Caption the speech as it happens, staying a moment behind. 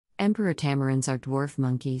Emperor tamarins are dwarf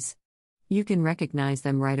monkeys. You can recognize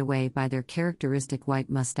them right away by their characteristic white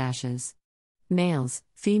mustaches. Males,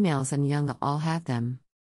 females, and young all have them.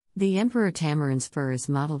 The emperor tamarin's fur is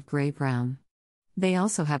mottled gray-brown. They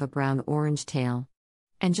also have a brown-orange tail.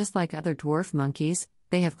 And just like other dwarf monkeys,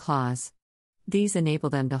 they have claws. These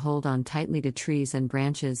enable them to hold on tightly to trees and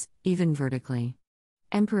branches, even vertically.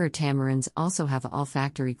 Emperor tamarins also have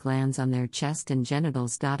olfactory glands on their chest and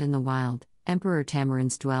genitals. In the wild, emperor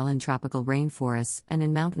tamarins dwell in tropical rainforests and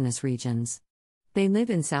in mountainous regions. They live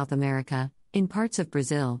in South America, in parts of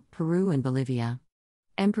Brazil, Peru, and Bolivia.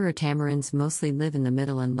 Emperor tamarins mostly live in the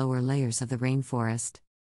middle and lower layers of the rainforest.